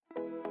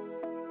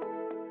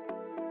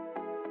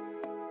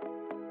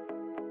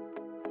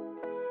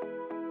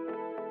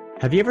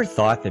Have you ever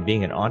thought that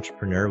being an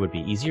entrepreneur would be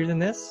easier than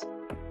this?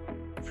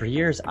 For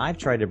years, I've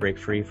tried to break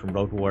free from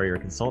road warrior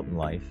consultant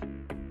life,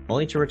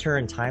 only to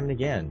return time and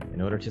again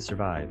in order to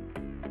survive.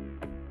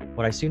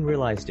 What I soon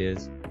realized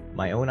is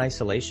my own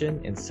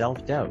isolation and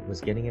self-doubt was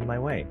getting in my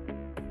way,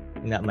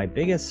 and that my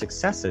biggest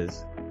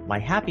successes, my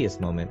happiest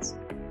moments,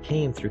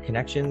 came through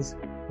connections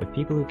with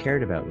people who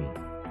cared about me.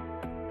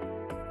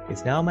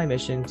 It's now my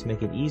mission to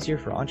make it easier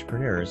for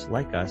entrepreneurs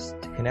like us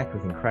to connect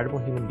with incredible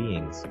human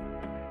beings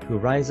who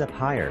rise up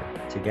higher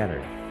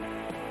together.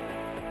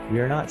 We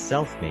are not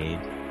self-made,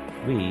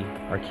 we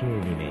are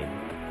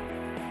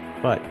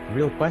community-made. But the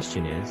real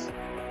question is,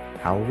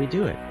 how will we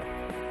do it?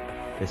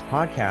 This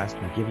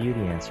podcast will give you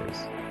the answers.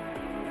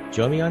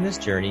 Join me on this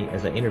journey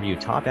as I interview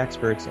top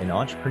experts and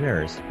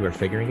entrepreneurs who are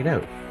figuring it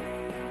out.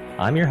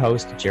 I'm your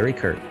host, Jerry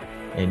Kirk,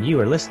 and you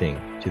are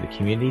listening to the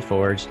Community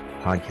Forged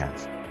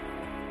podcast.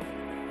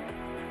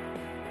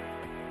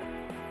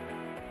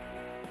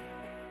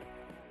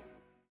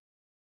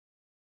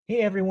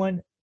 Hey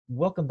everyone,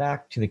 welcome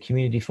back to the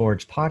Community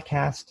Forge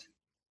podcast.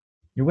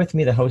 You're with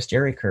me, the host,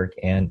 Jerry Kirk,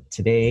 and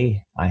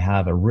today I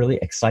have a really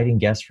exciting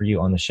guest for you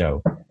on the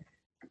show.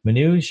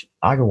 Manoj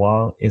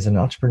Agarwal is an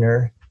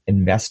entrepreneur,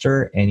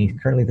 investor, and he's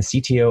currently the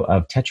CTO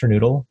of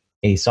Tetranoodle,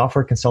 a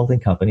software consulting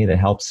company that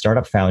helps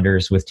startup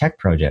founders with tech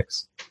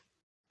projects.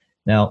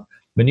 Now,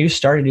 Manoj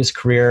started his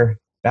career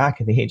back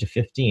at the age of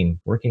 15,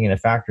 working in a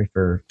factory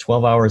for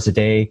 12 hours a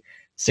day,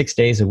 6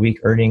 days a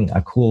week, earning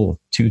a cool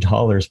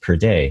 $2 per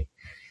day.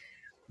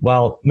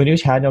 While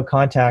Manoj had no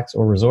contacts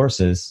or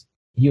resources,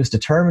 he was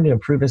determined to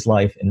improve his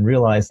life and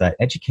realized that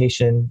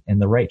education and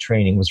the right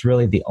training was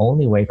really the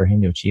only way for him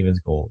to achieve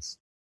his goals.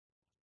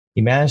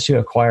 He managed to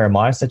acquire a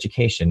modest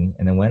education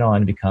and then went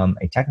on to become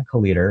a technical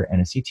leader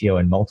and a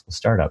CTO in multiple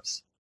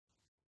startups.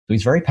 So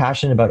he's very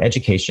passionate about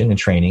education and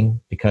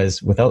training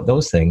because without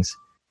those things,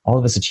 all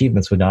of his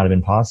achievements would not have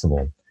been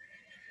possible.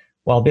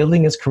 While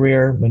building his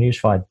career, Manoj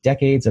fought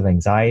decades of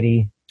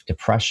anxiety,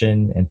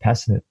 depression, and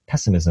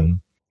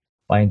pessimism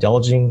by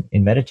indulging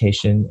in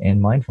meditation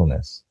and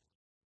mindfulness.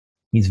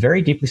 He's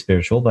very deeply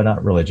spiritual, but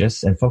not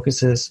religious, and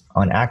focuses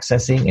on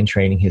accessing and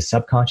training his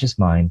subconscious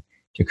mind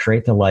to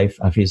create the life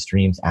of his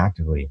dreams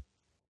actively.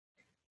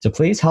 So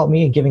please help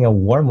me in giving a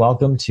warm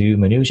welcome to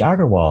Manoj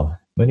Agarwal.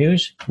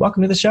 Manoj,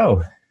 welcome to the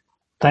show.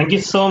 Thank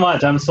you so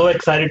much. I'm so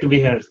excited to be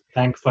here.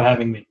 Thanks for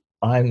having me.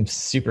 I'm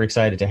super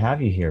excited to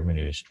have you here,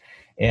 Manoj.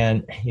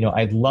 And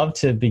I'd love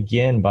to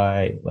begin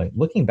by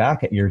looking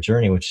back at your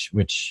journey,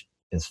 which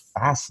is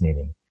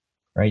fascinating.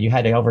 Right, you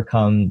had to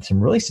overcome some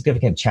really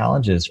significant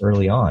challenges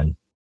early on.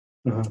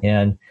 Mm-hmm.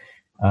 And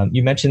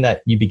you mentioned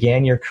that you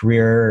began your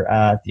career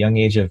at the young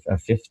age of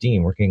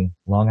 15, working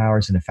long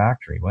hours in a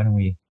factory. Why don't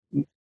we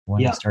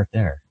start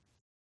there?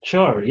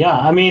 Sure. Yeah.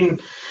 I mean,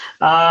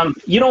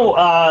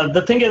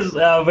 the thing is,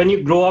 when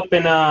you grow up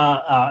in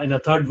a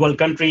third world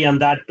country,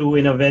 and that too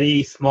in a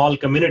very small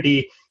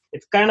community,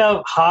 it's kind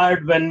of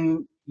hard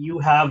when you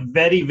have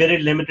very, very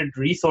limited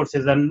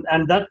resources, and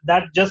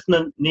that just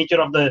the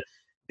nature of the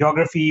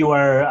geography you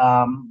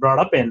are brought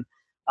up in.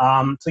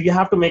 So you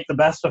have to make the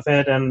best of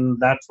it, and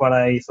that's what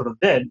I sort of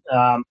did.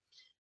 I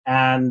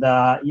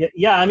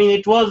mean,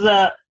 it was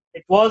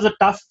a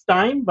tough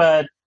time,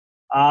 but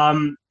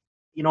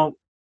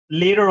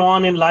later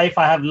on in life,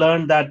 I have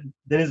learned that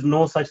there is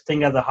no such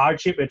thing as a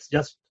hardship. It's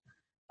just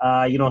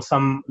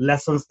some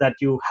lessons that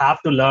you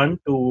have to learn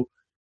to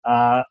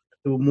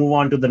move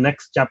on to the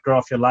next chapter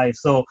of your life.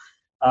 So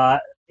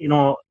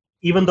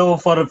even though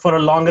for a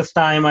longest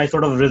time I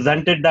sort of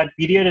resented that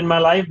period in my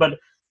life, but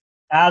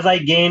as I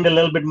gained a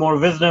little bit more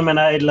wisdom and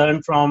I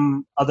learned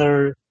from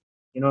other,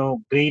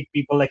 great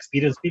people,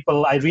 experienced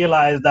people, I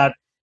realized that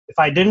if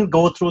I didn't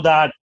go through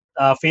that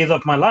phase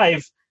of my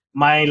life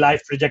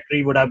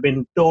trajectory would have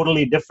been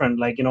totally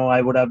different.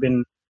 I would have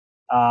been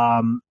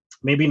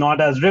maybe not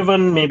as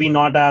driven, maybe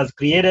not as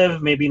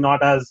creative, maybe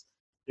not as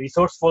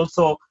resourceful.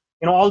 So,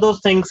 all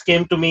those things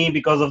came to me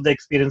because of the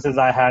experiences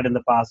I had in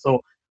the past. So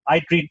I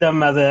treat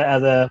them as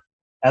a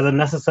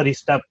necessary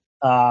step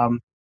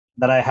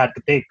that I had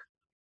to take.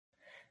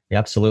 Yeah,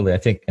 absolutely. I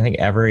think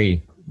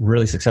every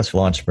really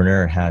successful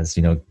entrepreneur has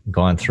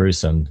gone through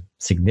some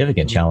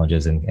significant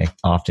challenges, and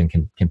often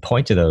can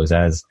point to those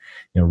as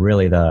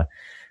really the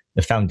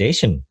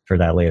foundation for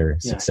that later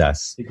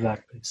success.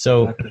 Exactly.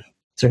 So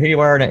here you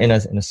are in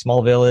a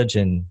small village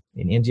in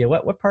India.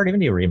 What part of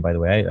India were you in, by the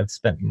way?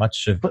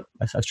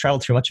 I've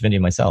traveled through much of India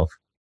myself.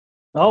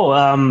 Oh,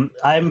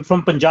 I'm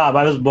from Punjab.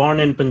 I was born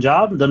in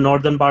Punjab, the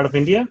northern part of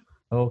India.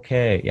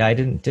 Okay. Yeah, I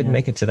didn't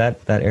make it to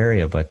that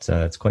area, but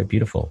it's quite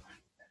beautiful.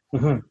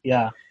 Mm-hmm.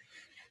 Yeah.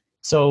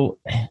 So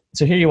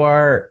here you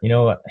are,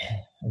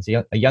 as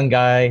a young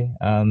guy,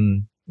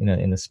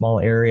 in a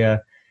small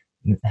area.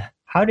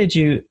 How did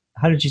you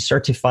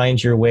start to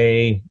find your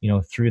way,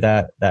 through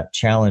that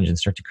challenge and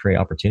start to create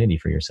opportunity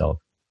for yourself?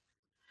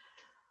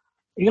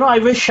 I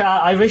wish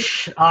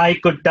I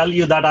could tell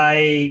you that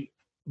I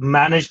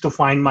managed to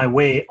find my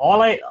way.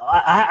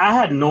 I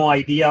had no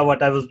idea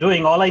what I was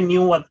doing. All I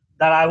knew was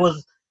that I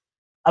was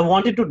I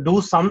wanted to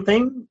do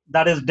something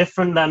that is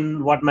different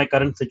than what my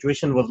current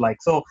situation was like.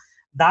 So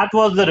that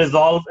was the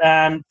resolve.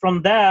 And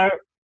from there,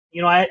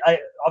 I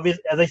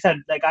obviously, as I said,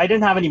 like I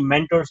didn't have any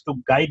mentors to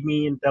guide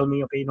me and tell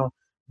me, okay,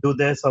 do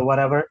this or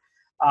whatever.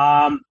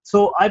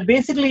 So I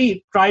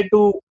basically tried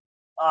to,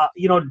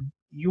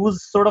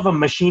 use sort of a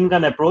machine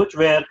gun approach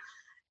where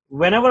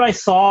whenever I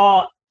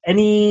saw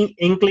any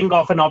inkling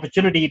of an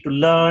opportunity to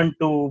learn,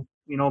 to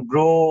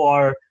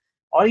grow,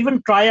 or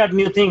even try out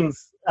new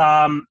things,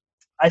 I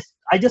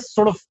just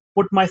sort of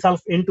put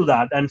myself into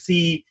that and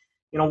see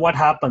what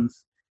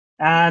happens.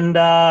 And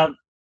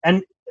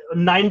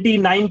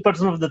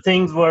 99% of the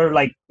things were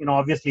like,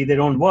 obviously they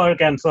don't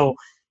work, and so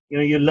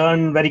you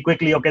learn very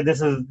quickly, okay,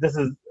 this is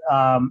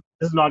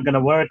not going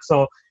to work,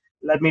 so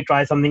let me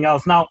try something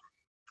else. Now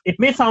it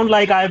may sound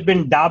like I've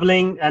been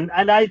dabbling, and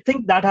I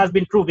think that has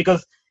been true,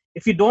 because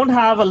if you don't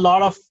have a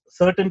lot of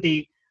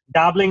certainty,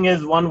 dabbling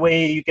is one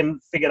way you can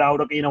figure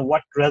out, okay,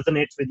 what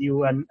resonates with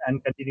you, and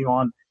continue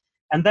on.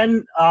 And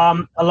then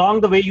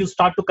along the way, you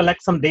start to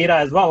collect some data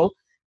as well,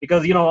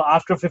 because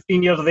after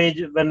 15 years of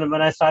age,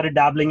 when I started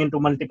dabbling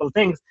into multiple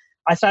things,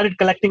 I started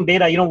collecting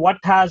data. What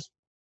has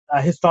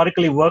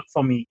historically worked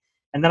for me,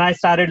 and then I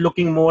started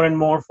looking more and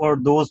more for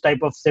those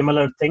type of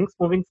similar things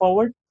moving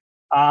forward.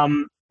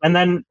 And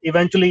then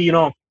eventually,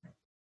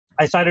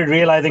 I started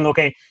realizing,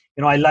 okay,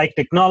 I like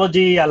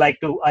technology. I like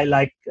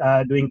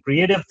doing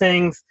creative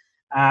things,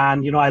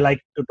 and I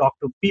like to talk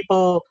to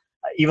people,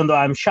 even though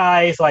I'm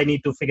shy. So I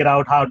need to figure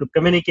out how to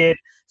communicate.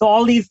 So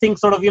all these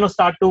things sort of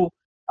start to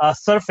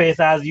surface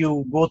as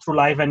you go through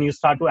life, and you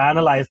start to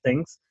analyze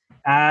things.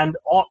 And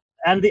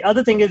the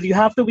other thing is, you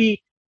have to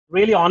be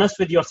really honest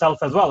with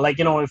yourself as well. Like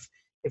if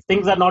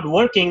things are not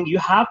working, you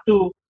have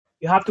to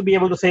be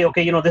able to say,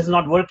 okay, this is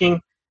not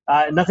working.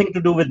 Nothing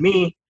to do with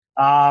me.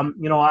 I'm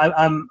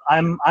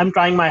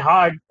trying my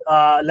hard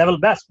level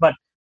best, but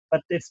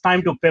it's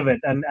time to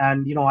pivot. And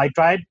I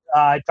tried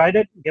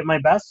it, give my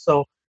best.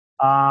 So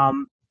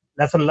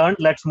lesson learned.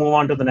 Let's move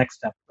on to the next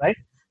step, right?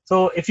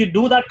 So if you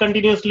do that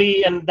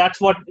continuously, and that's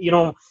what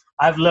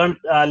I've learned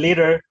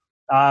later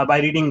by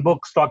reading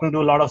books, talking to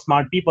a lot of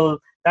smart people.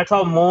 That's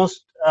how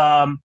most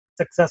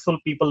successful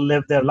people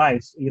live their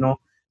lives.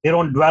 They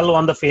don't dwell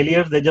on the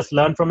failures; they just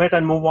learn from it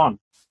and move on.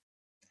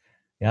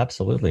 Yeah,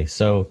 absolutely.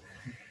 So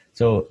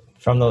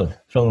from those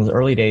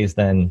early days,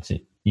 then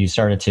you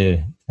started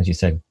to, as you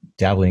said,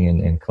 dabbling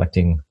and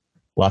collecting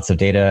lots of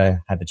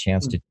data. Had the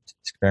chance to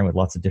experiment with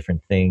lots of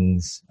different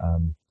things.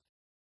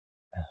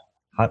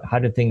 How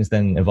did things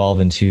then evolve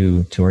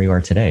into where you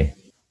are today?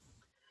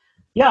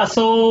 Yeah,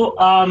 so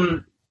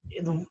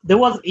there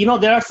was,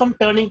 there are some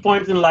turning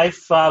points in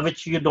life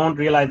which you don't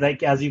realize,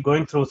 like as you're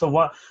going through. So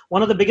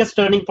one of the biggest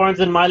turning points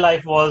in my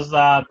life was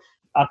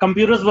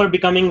computers were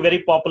becoming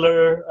very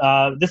popular.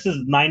 This is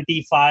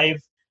 95,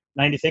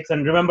 96.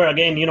 And remember,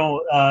 again,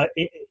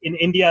 in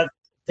India,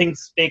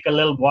 things take a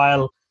little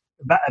while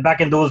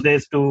back in those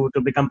days to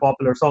become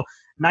popular. So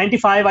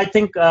 95, I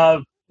think,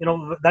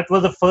 that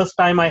was the first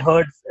time I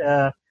heard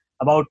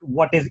about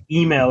what is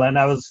email, and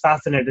I was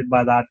fascinated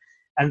by that.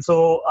 And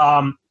so,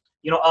 a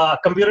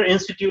computer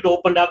institute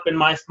opened up in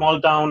my small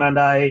town, and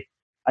I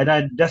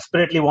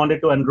desperately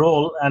wanted to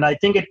enroll. And I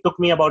think it took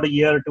me about a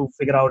year to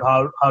figure out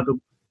how to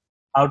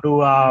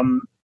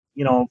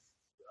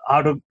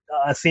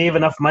save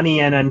enough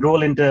money and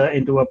enroll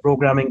into a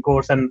programming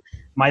course. And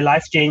my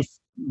life changed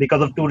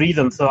because of two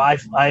reasons. So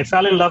I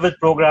fell in love with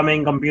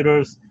programming,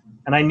 computers,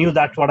 and I knew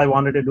that's what I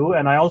wanted to do.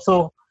 And I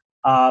also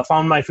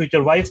found my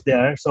future wife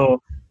there.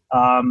 So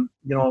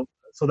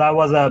so that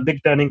was a big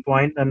turning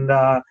point. And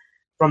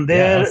from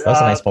there, that's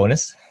a nice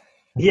bonus.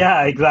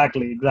 Yeah,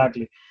 exactly.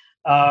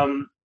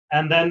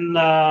 And then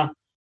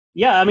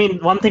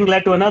one thing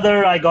led to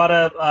another. I got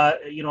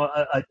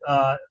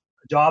a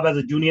job as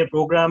a junior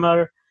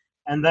programmer,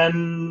 and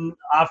then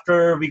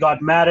after we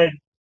got married,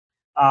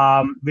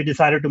 we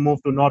decided to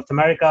move to North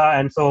America,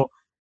 and so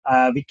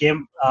we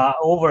came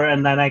over,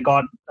 and then I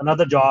got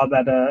another job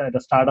at a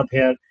startup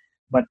here.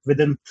 But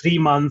within 3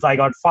 months, I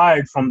got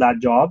fired from that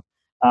job.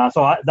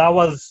 That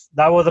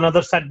was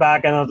another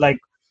setback, and I was like,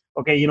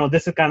 okay,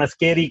 this is kind of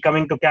scary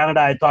coming to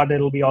Canada. I thought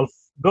it'll be all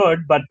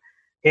good, but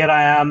here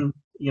I am,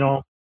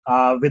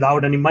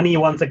 without any money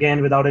once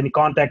again, without any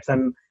contacts,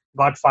 and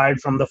got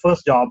fired from the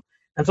first job.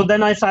 And so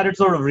then I started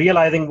sort of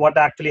realizing what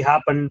actually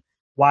happened.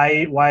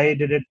 Why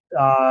did it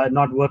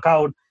not work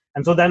out?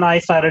 And so then I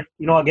started,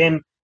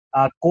 again,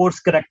 course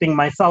correcting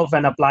myself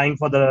and applying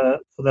for the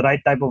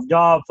right type of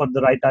job, for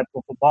the right type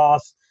of a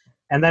boss.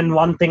 And then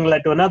one thing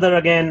led to another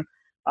again.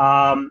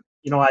 I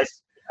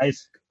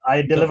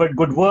delivered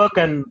good work,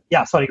 and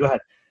yeah, sorry, go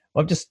ahead.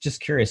 Well, I'm just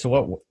curious.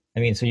 So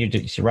so you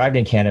arrived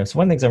in Canada. So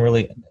one of the things I'm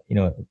really,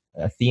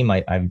 a theme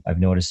I've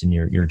noticed in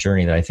your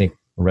journey that I think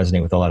will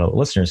resonate with a lot of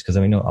listeners, because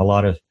I know a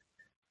lot of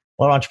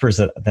entrepreneurs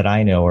that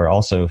I know are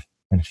also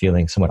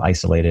feeling somewhat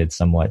isolated,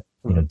 somewhat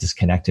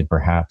disconnected,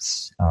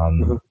 perhaps,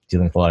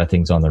 dealing with a lot of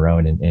things on their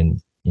own,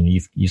 and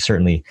you've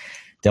certainly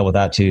dealt with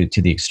that to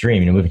the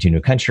extreme. Moving to a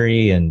new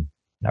country and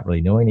not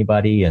really knowing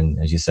anybody,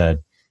 and as you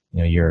said,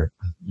 you're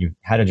you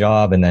had a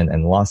job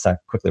and lost that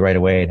quickly right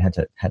away and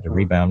had to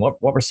rebound.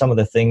 What were some of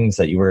the things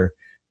that you were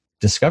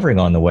discovering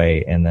on the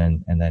way, and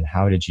then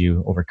how did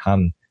you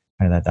overcome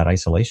kind of that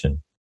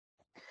isolation?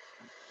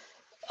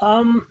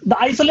 The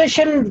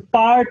isolation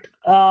part,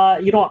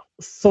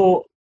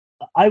 so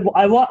I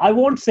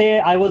won't say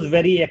I was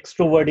very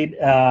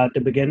extroverted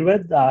to begin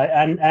with,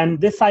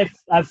 and this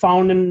I've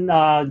found in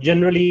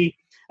generally.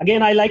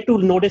 Again, I like to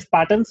notice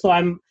patterns, so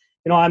I'm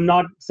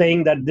not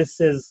saying that this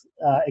is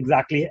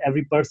exactly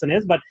every person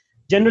is, but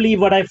generally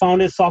what I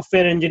found is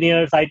software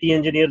engineers, IT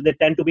engineers, they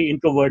tend to be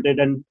introverted,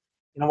 and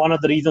one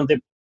of the reasons they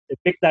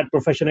pick that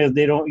profession is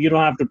you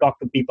don't have to talk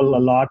to people a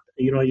lot.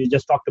 You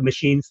just talk to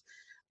machines.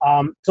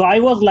 So I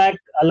was like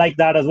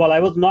that as well. I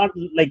was not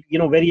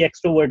very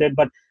extroverted,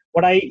 but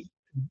what I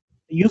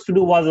used to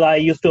do was I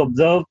used to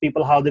observe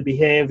people, how they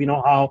behave,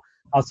 how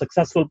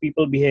successful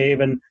people behave,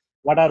 and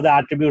what are the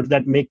attributes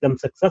that make them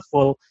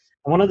successful.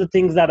 And one of the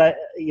things that I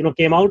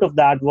came out of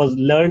that was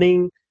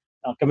learning,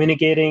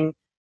 communicating,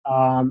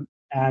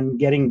 and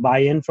getting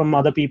buy-in from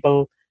other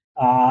people,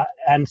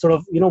 and sort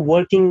of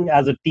working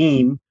as a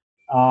team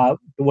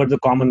towards a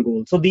common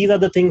goal. So these are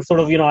the things sort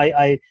of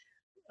I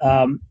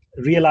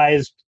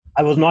realized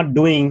I was not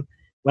doing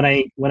when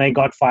I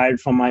got fired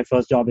from my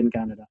first job in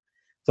Canada.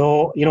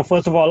 So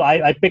first of all,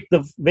 I picked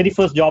the very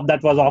first job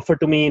that was offered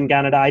to me in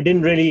Canada. I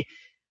didn't really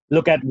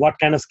look at what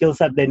kind of skill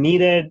set they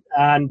needed,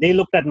 and they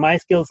looked at my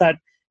skill set.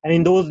 And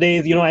in those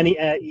days,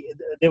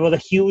 there was a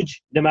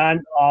huge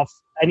demand of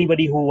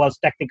anybody who was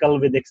technical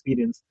with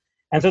experience,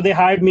 and so they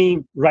hired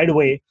me right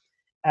away,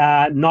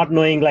 not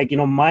knowing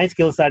my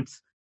skill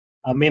sets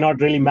may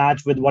not really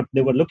match with what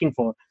they were looking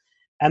for.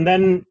 And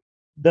then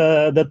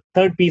the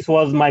third piece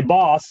was my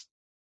boss.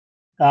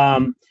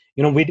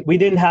 We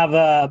didn't have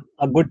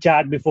a good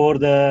chat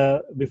before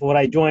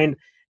I joined,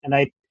 and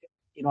I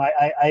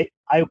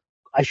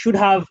should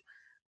have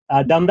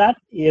done that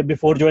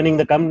before joining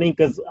the company,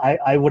 because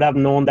I would have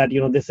known that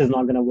this is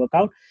not going to work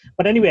out.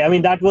 But anyway, I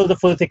mean, that was the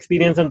first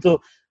experience, and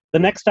so the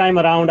next time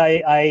around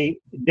I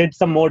did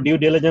some more due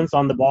diligence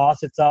on the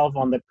boss itself,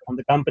 on the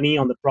company,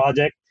 on the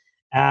project,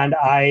 and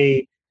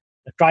I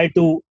tried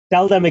to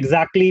tell them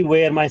exactly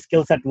where my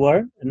skill set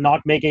were and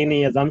not make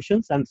any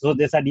assumptions. And so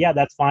they said, yeah,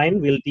 that's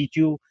fine, we'll teach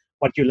you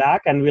what you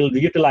lack and we'll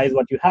utilize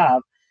what you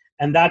have.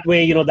 And that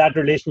way, that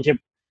relationship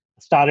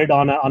started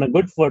on a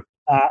good foot,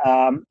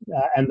 and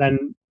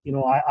then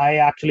I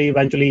actually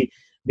eventually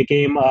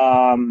became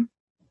a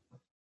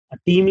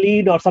team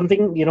lead or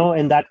something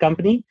in that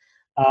company.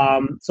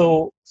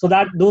 So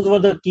that those were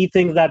the key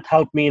things that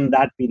helped me in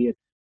that period.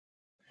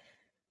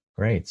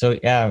 Great. So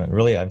yeah,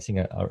 really, I'm seeing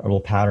a real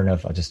pattern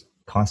of just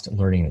constant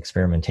learning and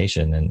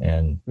experimentation,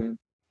 and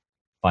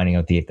finding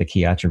out the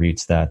key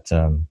attributes that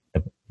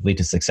lead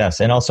to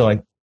success. And also,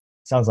 it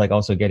sounds like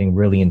also getting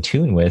really in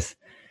tune with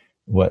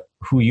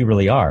who you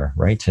really are,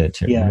 right? To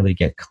really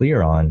get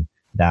clear on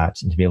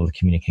that and to be able to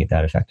communicate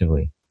that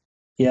effectively.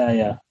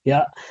 Yeah.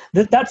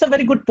 That's a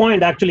very good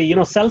point, actually.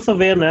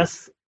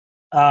 Self-awareness.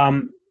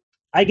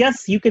 I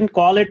guess you can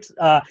call it.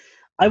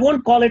 I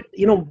won't call it.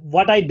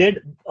 What I did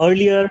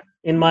earlier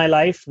in my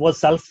life was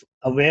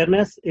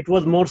self-awareness. It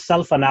was more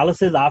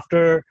self-analysis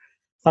after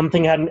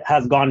something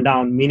has gone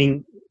down,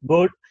 meaning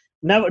good.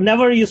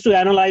 Never used to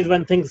analyze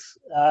when things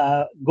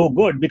go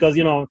good, because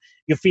you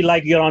feel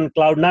like you're on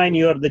cloud nine,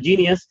 you're the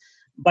genius.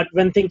 But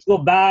when things go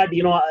bad,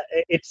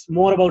 it's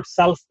more about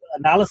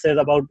self-analysis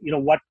about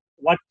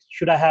what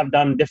should I have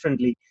done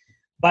differently.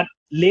 But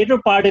later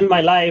part in my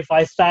life,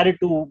 I started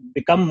to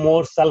become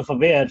more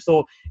self-aware.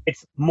 So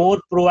it's more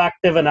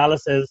proactive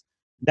analysis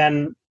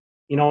than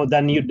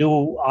you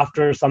do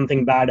after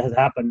something bad has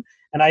happened.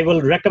 And I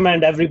will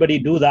recommend everybody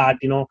do that.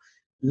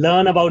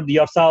 Learn about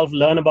yourself,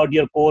 learn about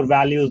your core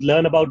values,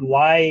 learn about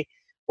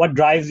what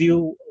drives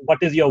you, what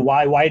is your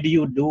why do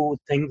you do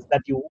things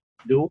that you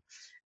do,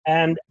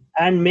 and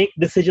make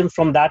decisions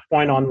from that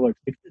point onwards.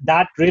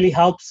 That really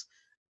helps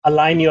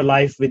align your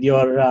life with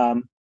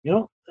your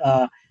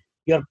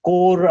your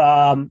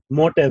core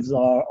motives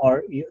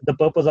or the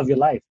purpose of your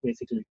life,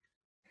 basically.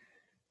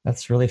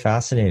 That's really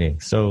fascinating.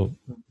 So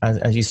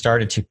as you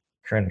started to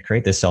kind of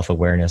create this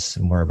self-awareness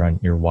more around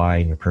your why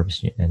and your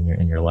purpose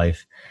in your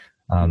life,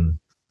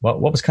 what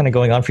was kind of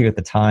going on for you at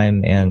the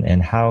time,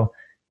 and how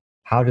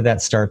did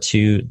that start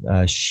to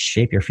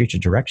shape your future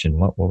direction?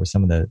 What were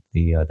some of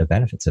the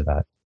benefits of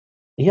that?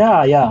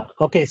 Yeah.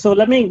 Okay, so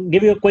let me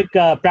give you a quick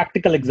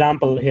practical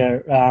example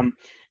here.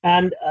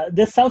 And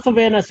this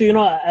self-awareness,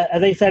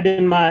 as I said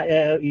in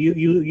my,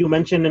 you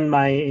mentioned in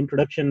my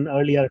introduction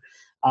earlier,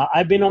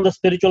 I've been on the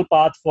spiritual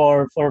path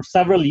for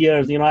several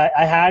years.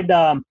 I had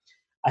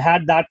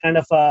that kind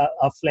of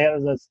a flair,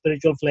 a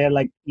spiritual flair,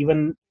 like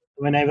even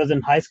when I was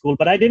in high school.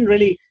 But I didn't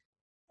really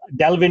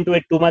delve into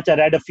it too much. I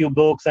read a few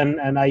books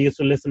and I used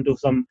to listen to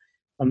some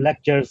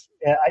lectures.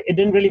 It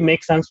didn't really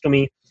make sense to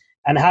me.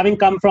 And having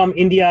come from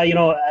India,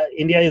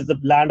 India is the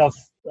land of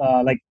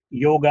like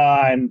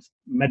yoga and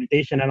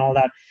meditation and all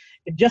that.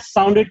 It just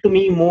sounded to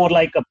me more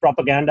like a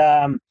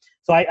propaganda.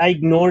 So I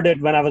ignored it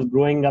when I was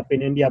growing up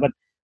in India. But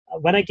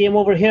when I came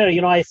over here,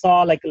 I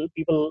saw like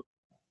people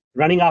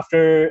running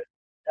after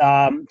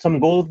some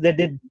goals. They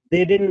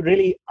didn't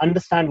really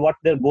understand what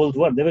their goals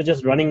were. They were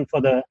just running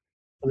for the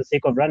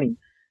sake of running.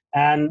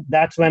 And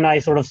that's when I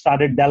sort of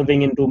started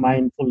delving into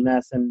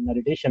mindfulness and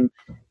meditation,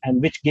 and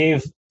which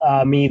gave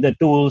me the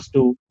tools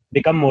to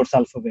become more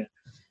self-aware.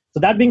 So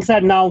that being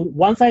said, now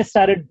once I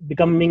started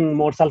becoming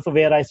more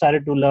self-aware, I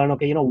started to learn,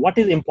 okay, what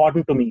is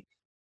important to me,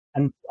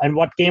 and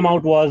what came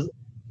out was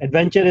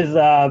adventure is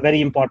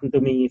very important to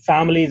me.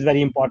 Family is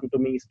very important to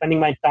me. Spending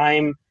my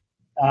time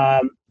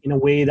in a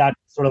way that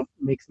sort of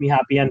makes me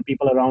happy and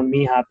people around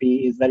me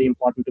happy is very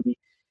important to me.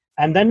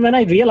 And then when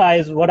I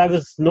realized, what I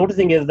was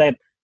noticing is that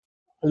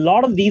a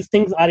lot of these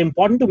things are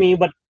important to me,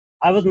 but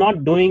I was not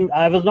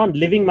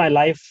living my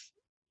life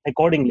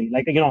accordingly.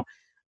 Like,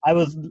 I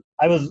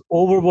was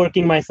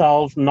overworking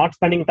myself, not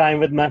spending time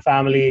with my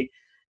family,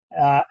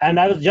 and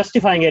I was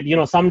justifying it.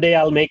 Someday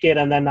I'll make it,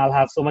 and then I'll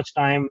have so much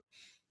time,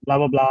 blah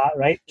blah blah.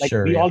 Right? Like,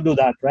 sure, we all do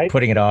that, right?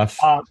 Putting it off.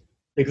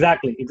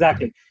 Exactly.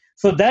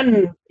 So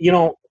then,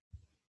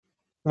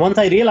 once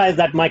I realized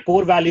that my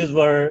core values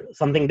were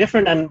something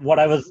different, and what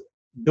I was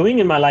doing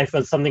in my life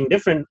was something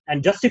different,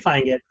 and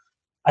justifying it,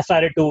 I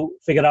started to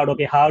figure out,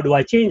 okay, how do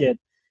I change it?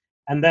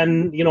 And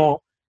then,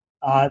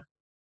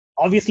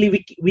 obviously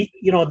we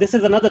this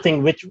is another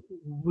thing which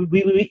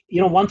we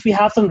once we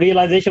have some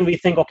realization, we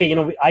think, okay,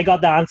 I got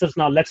the answers,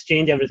 now let's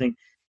change everything.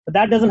 But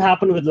that doesn't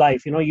happen with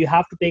life. You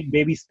have to take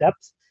baby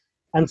steps.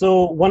 And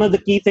so one of the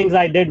key things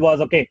I did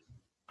was, okay,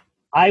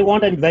 I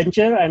want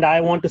adventure and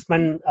I want to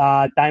spend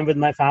time with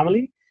my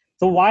family.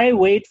 So why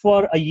wait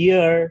for a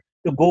year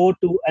to go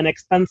to an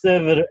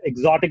expensive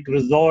exotic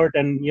resort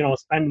and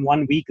spend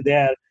 1 week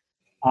there,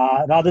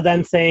 rather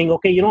than saying,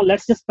 okay,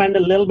 let's just spend a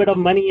little bit of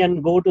money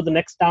and go to the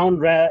next town,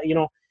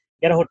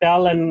 get a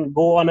hotel and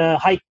go on a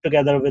hike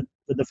together with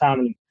the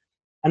family.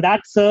 And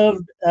that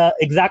served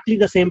exactly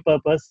the same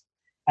purpose,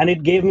 and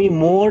it gave me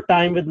more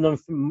time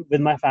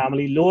with my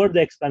family, lowered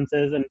the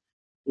expenses, and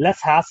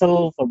less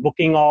hassle for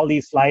booking all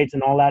these flights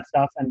and all that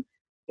stuff. And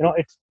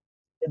it's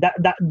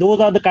that those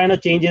are the kind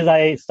of changes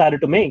I started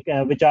to make,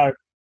 which are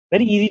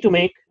very easy to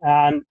make,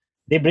 and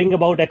they bring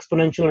about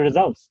exponential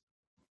results.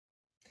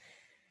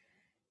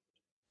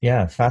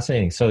 Yeah,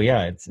 fascinating. So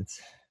yeah,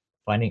 it's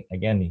finding,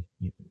 again,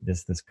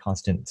 this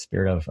constant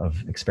spirit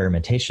of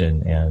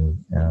experimentation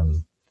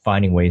and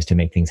finding ways to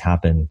make things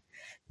happen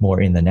more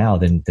in the now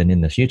than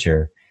in the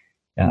future.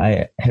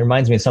 It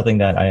reminds me of something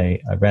that I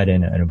read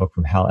in a book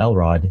from Hal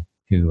Elrod,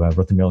 who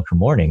wrote The Miracle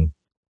Morning.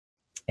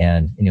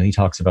 And he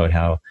talks about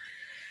how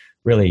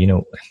really,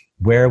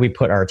 where we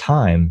put our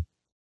time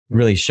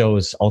really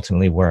shows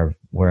ultimately where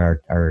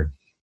our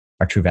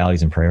true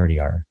values and priority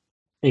are.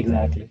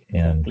 Exactly.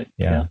 And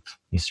yeah,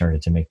 you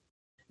started to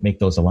make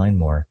those align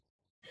more.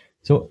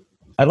 So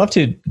I'd love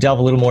to delve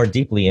a little more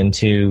deeply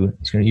into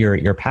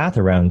your path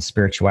around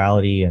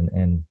spirituality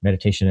and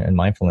meditation and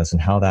mindfulness, and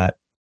how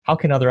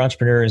can other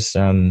entrepreneurs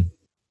kind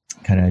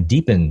of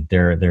deepen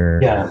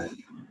their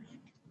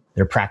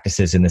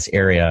practices in this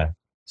area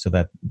so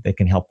that they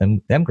can help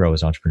them grow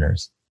as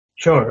entrepreneurs.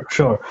 Sure.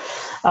 So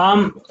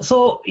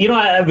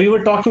we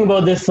were talking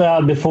about this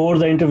before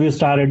the interview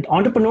started.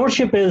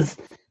 Entrepreneurship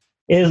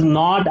is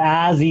not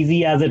as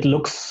easy as it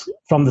looks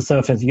from the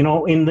surface.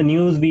 In the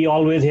news, we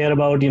always hear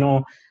about,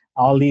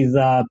 all these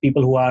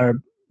people who are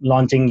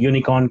launching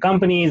unicorn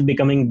companies,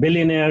 becoming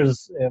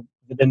billionaires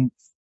within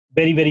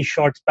very, very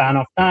short span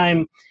of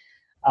time,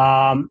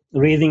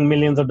 raising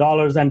millions of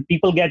dollars, and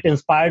people get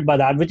inspired by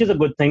that, which is a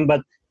good thing.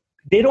 But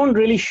they don't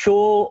really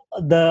show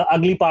the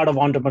ugly part of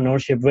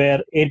entrepreneurship,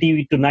 where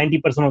 80 to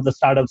 90% of the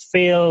startups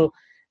fail.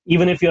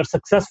 Even if you're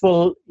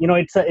successful,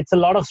 it's a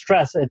lot of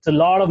stress. It's a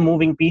lot of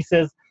moving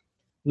pieces.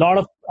 A lot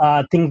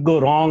of things go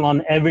wrong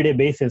on everyday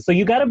basis. So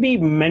you got to be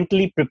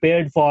mentally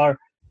prepared for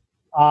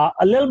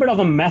a little bit of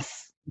a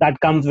mess that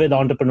comes with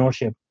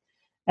entrepreneurship.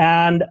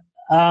 And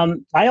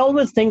I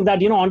always think that,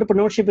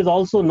 entrepreneurship is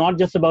also not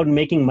just about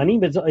making money,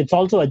 but it's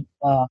also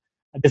a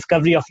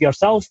discovery of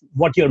yourself,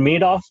 what you're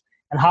made of,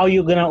 and how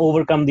you're going to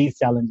overcome these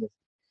challenges.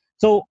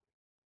 So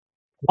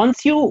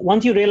once you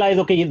realize,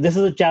 okay, this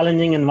is a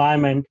challenging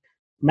environment,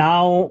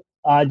 now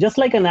just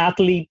like an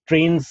athlete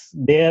trains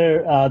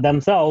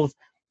themselves,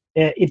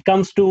 it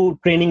comes to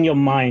training your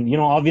mind.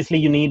 Obviously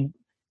you need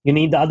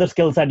the other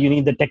skill set, you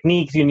need the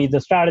techniques, you need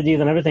the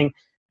strategies and everything,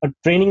 but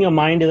training your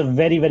mind is a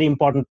very, very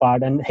important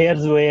part. And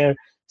here's where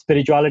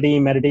spirituality,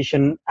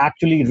 meditation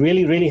actually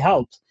really, really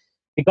helps.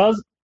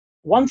 Because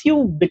once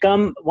you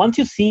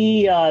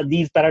see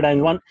these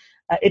paradigms,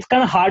 it's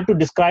kind of hard to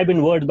describe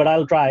in words, but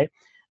I'll try.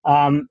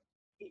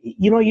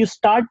 You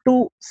start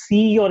to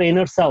see your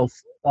inner self.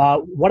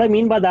 What I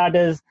mean by that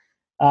is,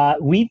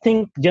 we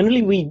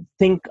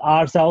think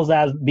ourselves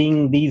as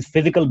being these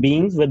physical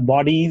beings with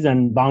bodies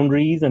and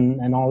boundaries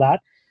and all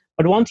that.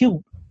 But once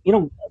you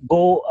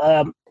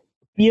go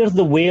pierce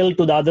the veil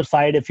to the other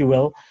side, if you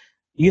will,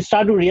 you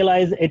start to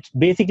realize it's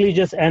basically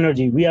just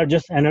energy. We are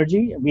just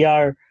energy. We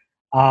are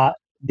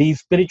these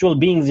spiritual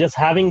beings just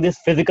having this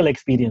physical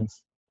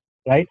experience,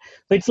 right?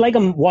 So it's like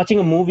watching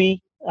a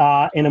movie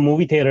in a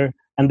movie theater,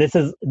 and this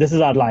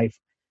is our life.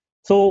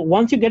 So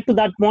once you get to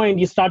that point,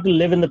 you start to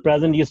live in the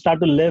present. You start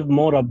to live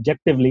more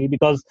objectively,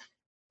 because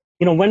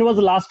when was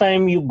the last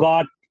time you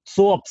got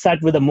so upset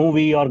with a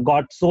movie or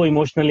got so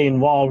emotionally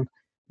involved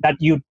that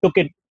you took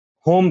it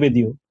home with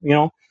you?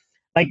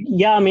 Like,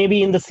 yeah,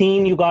 maybe in the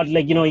scene you got,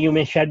 like, you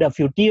may shed a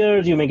few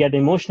tears, you may get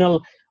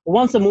emotional.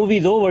 Once the movie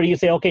is over, you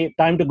say, okay,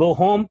 time to go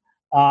home,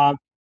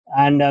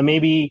 and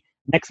maybe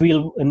next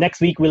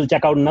week we'll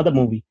check out another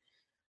movie.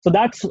 So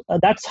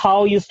that's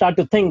how you start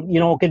to think,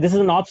 okay, this is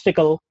an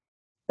obstacle.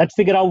 Let's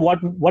figure out what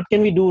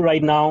can we do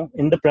right now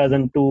in the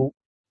present to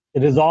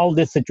resolve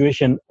this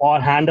situation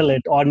or handle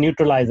it or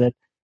neutralize it,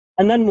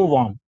 and then move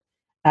on.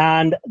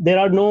 And there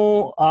are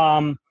no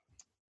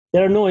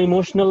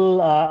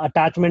emotional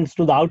attachments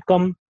to the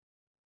outcome.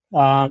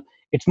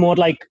 It's more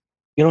like,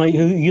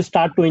 you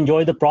start to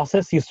enjoy the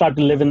process. You start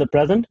to live in the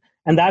present,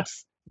 and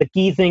that's the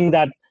key thing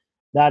that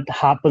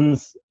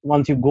happens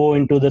once you go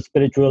into the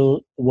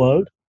spiritual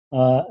world,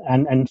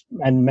 and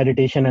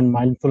meditation and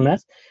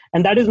mindfulness.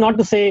 And that is not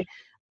to say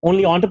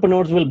only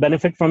entrepreneurs will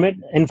benefit from it.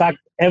 In fact,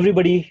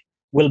 everybody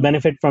will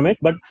benefit from it.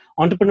 But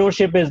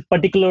entrepreneurship is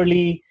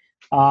particularly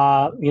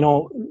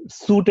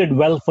suited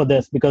well for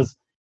this, because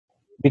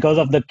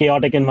of the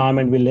chaotic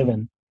environment we live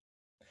in.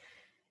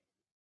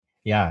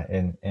 Yeah,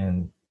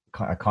 and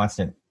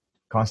constant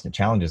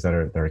challenges that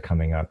are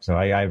coming up. So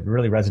I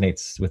really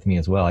resonates with me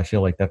as well. I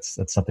feel like that's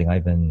something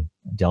I've been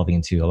delving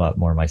into a lot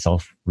more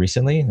myself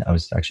recently. I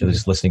was actually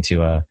just listening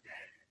to a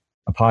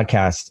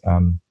podcast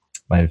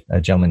by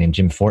a gentleman named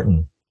Jim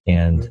Fortin,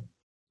 and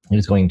he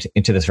was going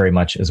into this very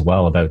much as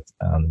well about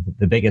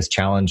the biggest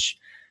challenge.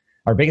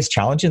 Our biggest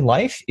challenge in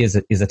life is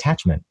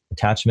attachment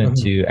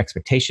to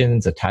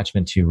expectations,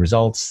 attachment to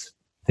results,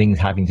 things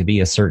having to be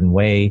a certain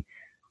way.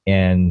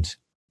 And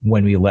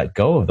when we let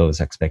go of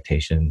those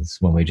expectations,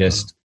 when we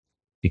just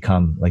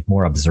become like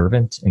more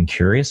observant and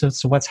curious as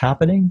to what's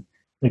happening,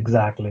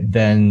 exactly,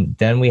 then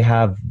we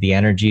have the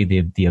energy,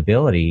 the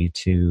ability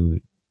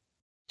to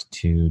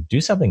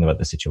do something about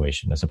the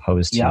situation, as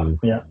opposed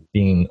to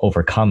being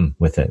overcome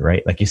with it,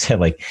 right? Like you said,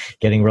 like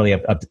getting really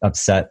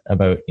upset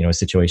about a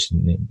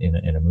situation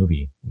in a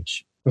movie,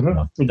 which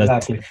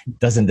exactly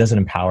doesn't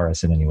empower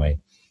us in any way.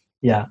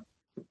 Yeah.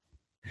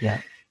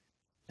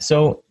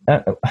 So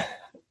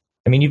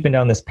I mean, you've been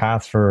down this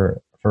path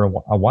for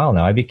a while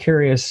now. I'd be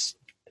curious,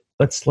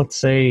 let's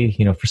say,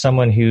 for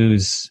someone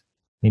who's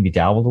maybe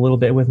dabbled a little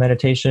bit with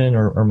meditation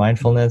or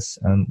mindfulness,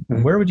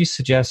 where would you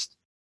suggest,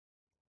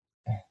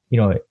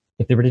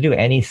 if they were to do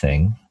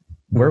anything,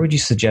 where would you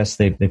suggest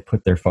they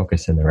put their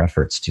focus and their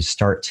efforts to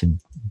start to,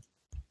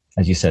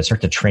 as you said,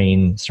 start to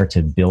train, start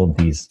to build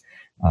these,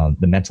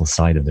 the mental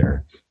side of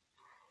their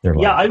life?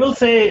 Yeah, I will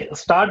say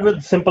start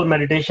with simple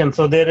meditation.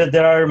 So there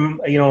are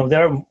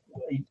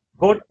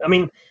good. I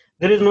mean,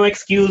 there is no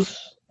excuse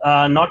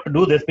not to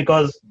do this,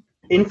 because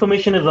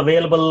information is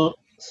available.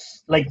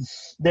 Like,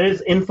 there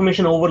is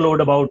information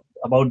overload about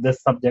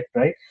this subject,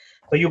 right?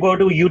 So you go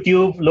to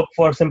YouTube, look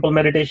for simple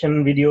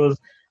meditation videos,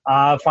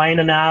 find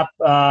an app.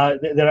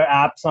 There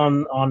are apps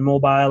on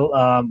mobile,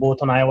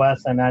 both on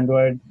iOS and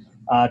Android.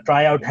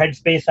 Try out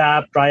Headspace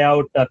app, try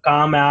out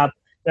Calm app.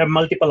 There are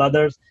multiple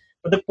others.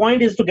 But the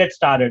point is to get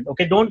started.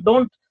 Okay, don't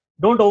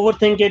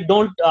overthink it.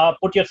 Don't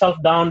put yourself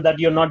down that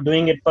you're not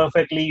doing it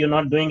perfectly. You're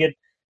not doing it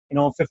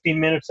 15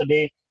 minutes a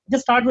day.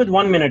 Just start with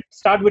 1 minute,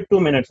 start with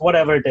 2 minutes,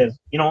 whatever it is.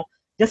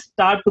 Just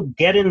start to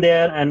get in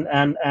there and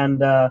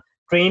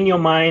train your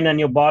mind and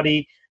your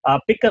body.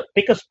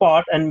 Pick a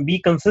spot and be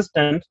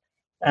consistent.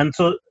 And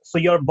so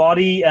your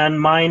body and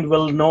mind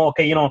will know,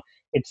 okay,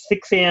 it's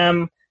 6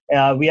 a.m.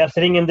 We are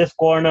sitting in this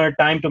corner,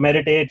 time to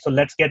meditate. So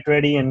let's get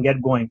ready and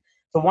get going.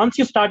 So once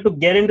you start to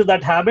get into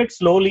that habit,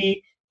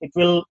 slowly it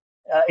will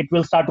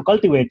start to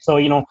cultivate. So,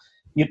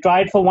 you try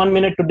it for 1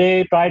 minute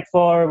today, try it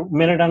for 1.5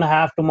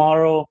 minutes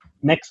tomorrow,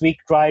 next week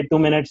try 2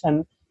 minutes,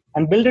 and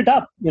build it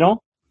up.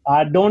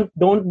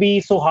 Don't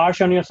be so harsh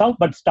on yourself,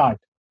 but start.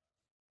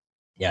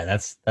 Yeah,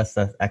 that's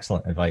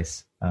excellent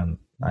advice. I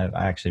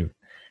actually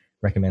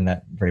recommend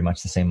that very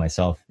much the same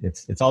myself.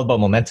 It's all about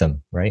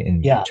momentum, right?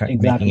 And exactly.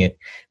 making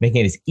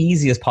it as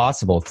easy as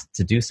possible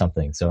to do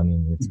something. So I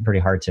mean, it's pretty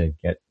hard to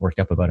get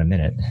worked up about a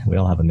minute. We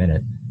all have a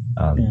minute.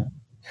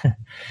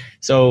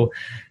 So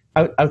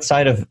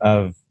outside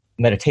of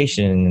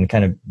meditation and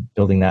kind of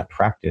building that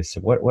practice,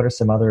 what are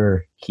some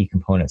other key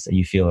components that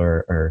you feel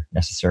are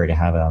necessary to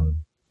have a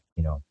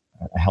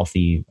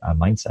healthy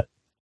mindset?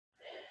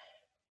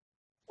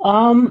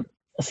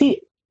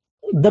 See,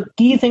 the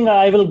key thing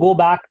I will go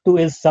back to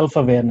is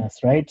self-awareness,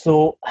 right?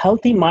 So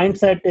healthy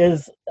mindset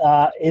is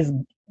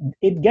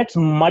it gets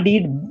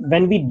muddied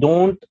when we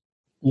don't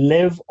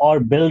live or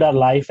build our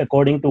life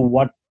according to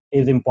what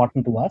is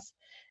important to us.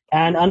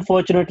 And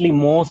unfortunately,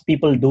 most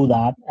people do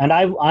that, and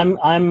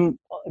I'm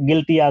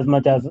guilty as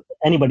much as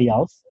anybody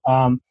else.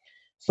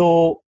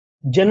 So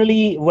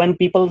generally, when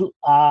people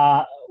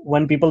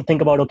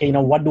think about, okay,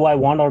 what do I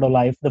want out of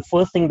life, the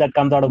first thing that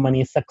comes out of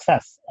money is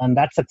success, and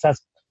that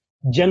success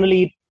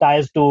generally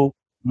ties to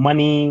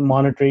money,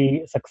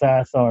 monetary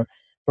success, or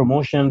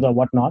promotions or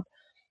whatnot.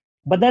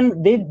 but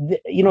then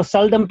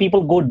seldom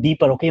people go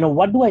deeper. Okay,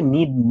 what do I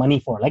need money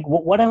for? Like,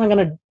 what am I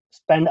going to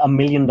spend $1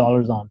 million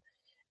on?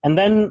 And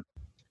then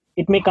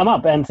it may come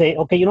up and say,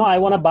 okay, I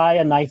want to buy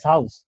a nice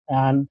house.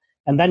 And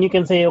then you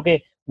can say,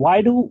 okay,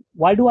 why do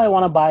I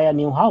want to buy a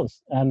new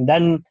house? And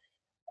then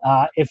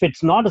if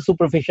it's not a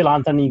superficial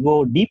answer and you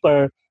go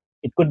deeper,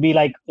 it could be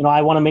like,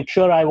 I want to make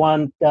sure I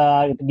want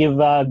to give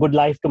a good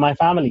life to my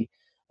family.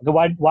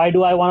 Okay, why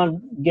do I want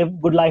to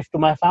give good life to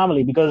my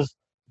family? Because,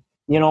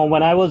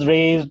 when I was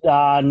raised,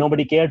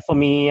 nobody cared for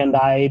me, and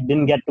I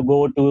didn't get to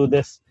go to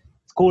this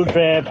school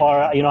trip,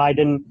 or, I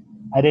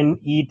didn't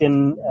eat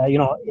in,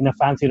 in a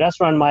fancy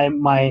restaurant.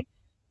 My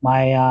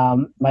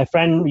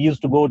friend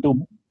used to go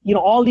to,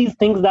 all these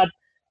things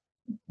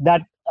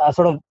that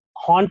sort of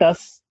haunt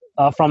us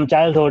from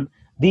childhood.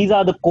 These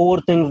are the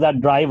core things that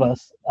drive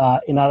us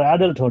in our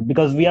adulthood,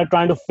 because we are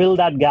trying to fill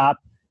that gap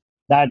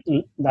that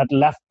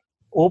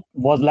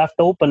was left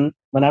open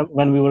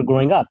when we were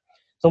growing up.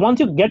 So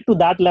once you get to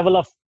that level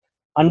of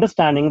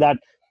understanding that,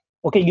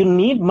 okay, you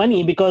need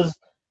money because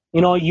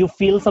you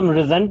feel some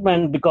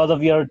resentment because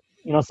of your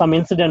some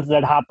incidents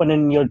that happen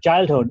in your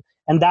childhood,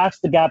 and that's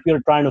the gap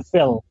you're trying to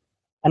fill.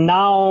 And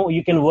now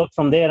you can work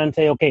from there and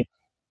say, okay,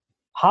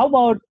 how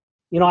about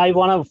I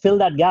want to fill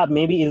that gap.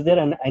 Maybe is there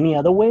any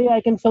other way I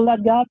can fill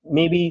that gap?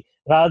 Maybe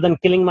rather than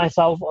killing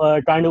myself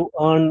trying to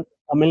earn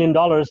 $1 million,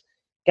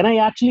 can I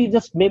actually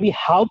just maybe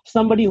help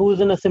somebody who's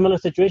in a similar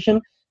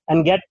situation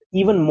and get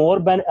even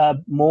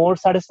more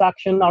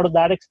satisfaction out of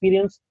that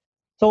experience?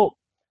 So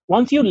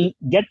once you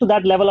get to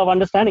that level of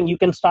understanding, you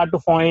can start to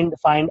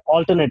find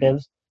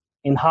alternatives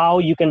in how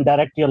you can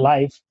direct your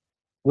life,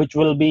 which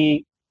will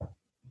be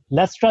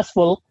less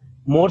stressful,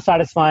 more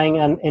satisfying,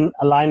 and in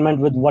alignment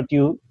with what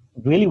you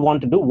really want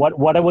to do,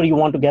 whatever you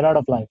want to get out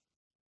of life.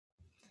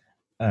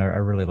 I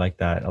really like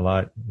that a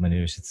lot,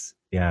 Manoj. It's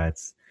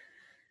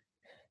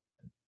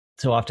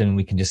so often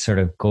we can just sort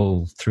of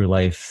go through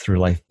life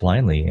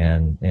blindly,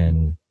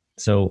 and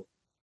so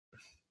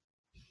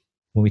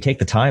when we take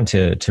the time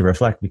to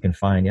reflect, we can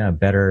find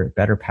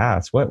better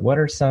paths. What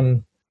are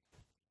some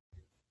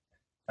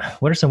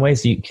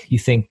ways you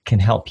think can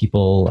help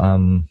people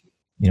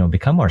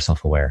become more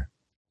self-aware?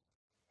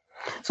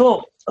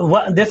 So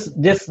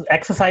this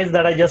exercise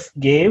that I just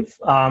gave,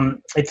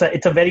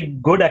 it's a very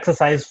good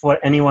exercise for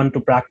anyone to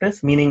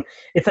practice. Meaning,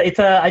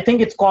 I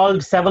think it's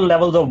called 7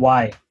 levels of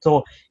why.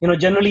 So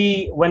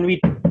generally when we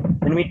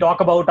talk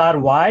about our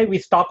why, we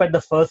stop at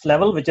the first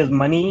level, which is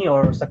money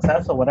or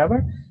success or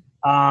whatever,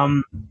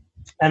 and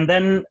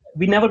then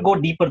we never go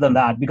deeper than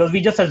that, because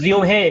we just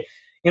assume, hey,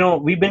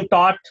 we've been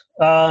taught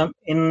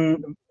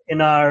in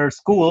our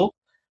school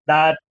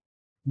that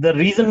the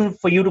reason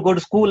for you to go to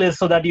school is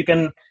so that you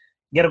can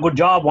get a good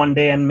job one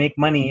day and make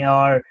money,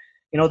 or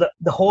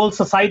the whole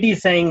society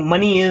is saying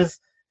money is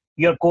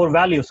your core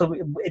value, so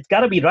it's got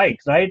to be right.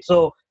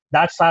 So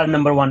that's our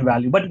number one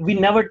value, but we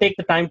never take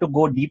the time to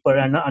go deeper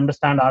and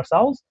understand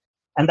ourselves.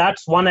 And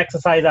that's one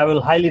exercise I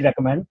will highly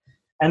recommend.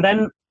 And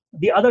then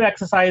the other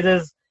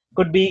exercises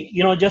could be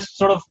just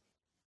sort of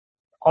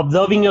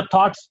observing your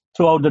thoughts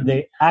throughout the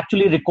day,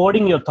 actually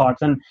recording your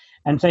thoughts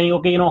and saying,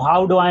 okay,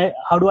 how do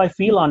I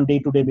feel on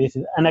day-to-day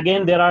basis. And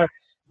again, there are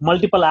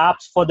multiple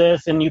apps for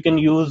this, and you can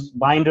use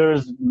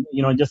binders,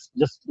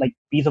 just like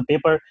piece of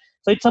paper.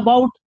 So it's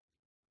about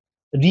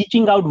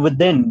reaching out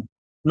within,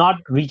 not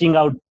reaching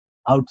out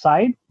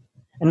outside,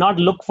 and not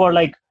look for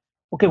like,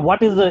 okay,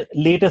 what is the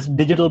latest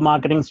digital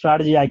marketing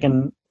strategy I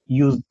can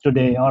use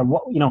today, or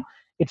what,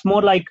 it's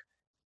more like,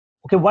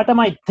 okay, what am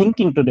I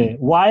thinking today?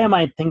 Why am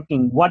I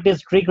thinking? What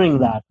is triggering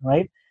that,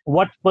 right?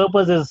 What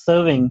purpose is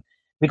serving?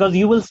 Because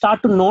you will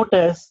start to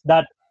notice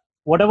that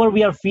whatever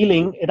we are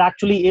feeling, it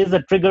actually is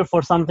a trigger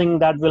for something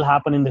that will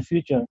happen in the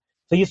future.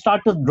 So you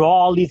start to draw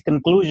all these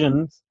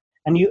conclusions,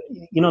 and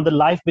the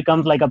life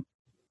becomes like a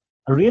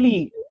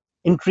really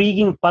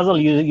intriguing puzzle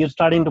you're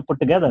starting to put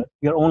together,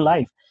 your own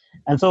life.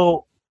 And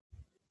so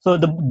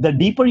the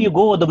deeper you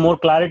go, the more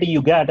clarity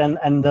you get,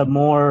 and the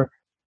more,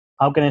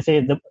 how can I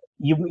say,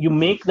 you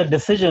make the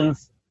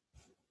decisions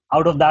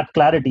out of that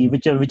clarity,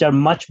 which are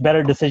much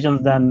better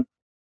decisions than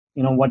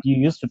what you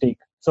used to take.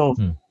 So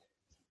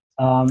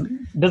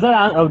does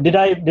that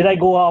did I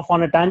go off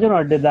on a tangent,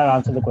 or did that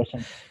answer the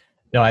question?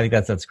 No, I think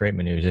that's great,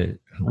 Manoj.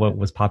 What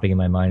was popping in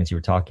my mind as you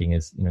were talking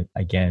is,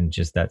 again,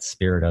 just that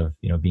spirit of,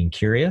 being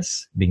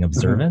curious, being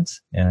observant,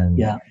 and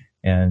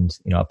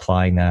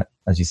applying that,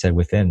 as you said,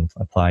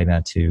 applying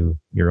that to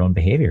your own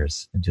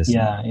behaviors, and just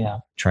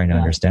trying to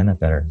understand that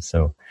better.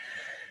 So,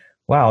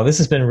 wow, this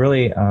has been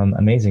really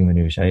amazing,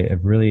 Manoj. I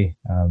really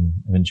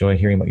enjoyed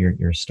hearing about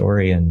your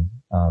story, and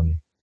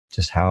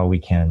just how we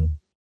can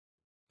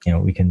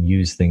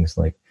use things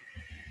like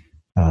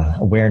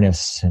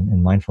awareness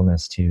and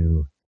mindfulness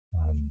to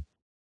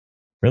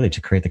really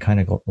to create the kind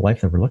of life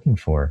that we're looking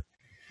for.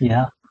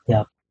 Yeah.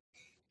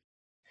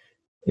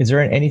 Is there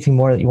anything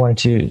more that you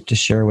wanted to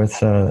share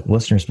with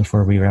listeners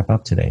before we wrap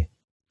up today?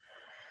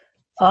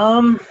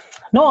 No,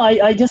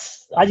 I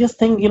just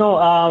think,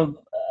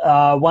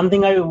 one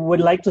thing I would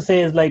like to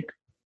say is, like,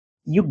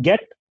 you get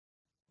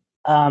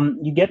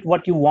you get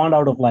what you want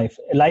out of life.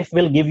 Life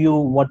will give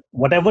you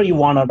whatever you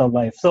want out of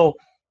life. So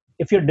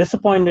if you're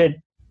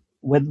disappointed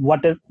with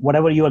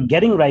whatever you are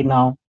getting right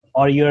now,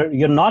 or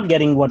you're not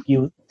getting what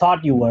you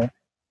thought you were,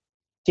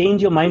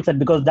 change your mindset,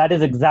 because that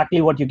is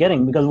exactly what you're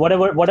getting. Because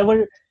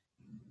whatever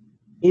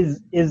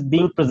is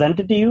being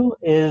presented to you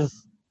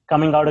is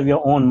coming out of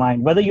your own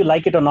mind, whether you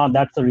like it or not.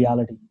 That's the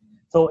reality.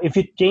 So if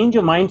you change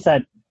your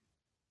mindset,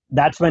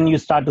 that's when you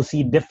start to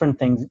see different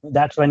things.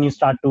 That's when you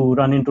start to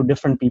run into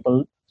different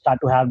people, start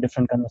to have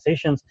different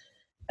conversations,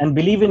 and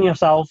believe in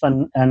yourself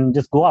and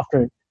just go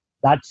after it.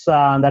 That's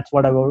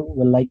what I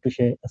will like to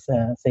say.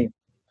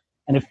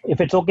 And if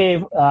it's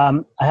okay,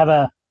 I have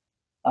a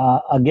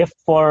gift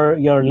for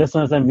your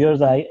listeners and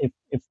viewers. If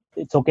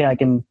it's okay, I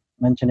can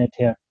mention it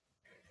here.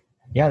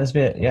 Yeah, this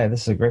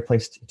is a great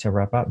place to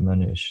wrap up,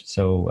 Manoj.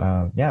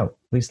 So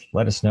please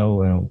let us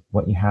know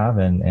what you have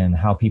and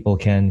how people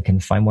can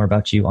find more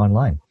about you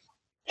online.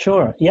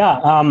 Sure.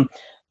 Yeah.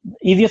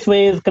 Easiest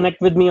way is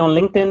connect with me on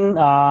LinkedIn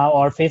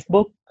or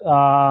Facebook,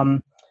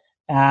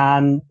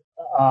 and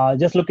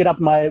just look it up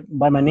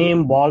by my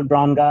name, Bald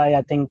Brown Guy.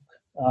 I think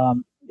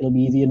it'll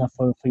be easy enough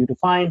for you to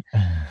find.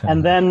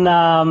 And then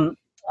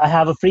I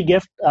have a free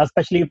gift,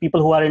 especially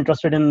people who are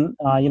interested in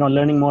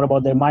learning more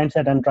about their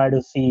mindset and try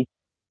to see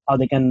how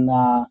they can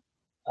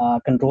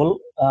control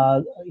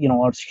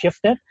or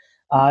shift it.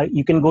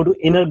 You can go to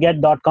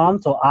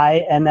innerget.com, so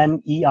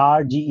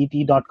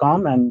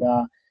INNERGET.com, and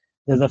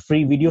there's a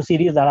free video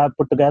series that I've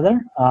put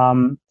together.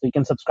 So you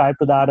can subscribe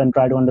to that and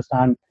try to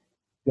understand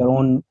your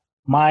own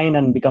mind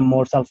and become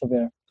more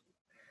self-aware.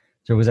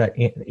 So was that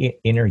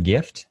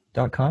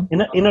innergift.com?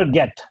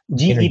 Innerget,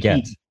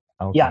 G-E-T.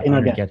 Okay. Yeah,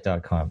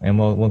 innerget.com. And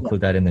we'll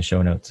include that in the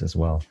show notes as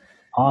well.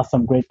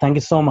 Awesome. Great. Thank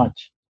you so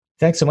much.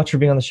 Thanks so much for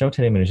being on the show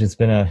today, Manoj. It's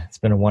been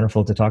a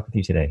wonderful to talk with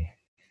you today.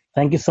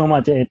 Thank you so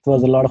much. It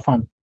was a lot of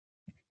fun.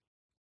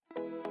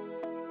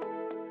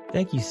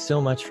 Thank you so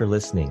much for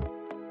listening.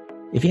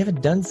 If you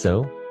haven't done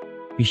so,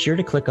 be sure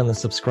to click on the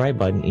subscribe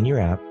button in your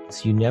app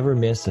so you never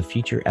miss a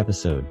future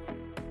episode.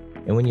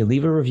 And when you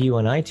leave a review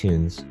on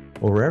iTunes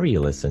or wherever you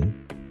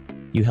listen,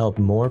 you help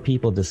more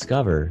people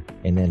discover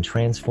and then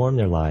transform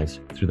their lives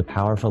through the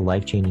powerful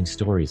life-changing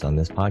stories on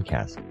this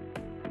podcast.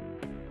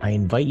 I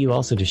invite you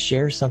also to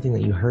share something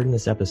that you heard in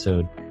this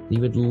episode that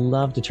you would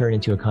love to turn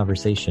into a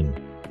conversation.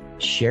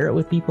 Share it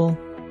with people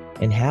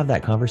and have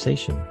that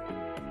conversation.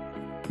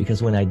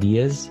 Because when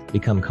ideas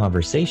become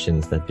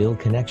conversations that build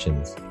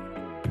connections,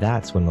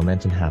 that's when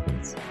momentum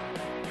happens.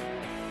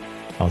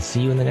 I'll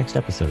see you in the next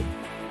episode.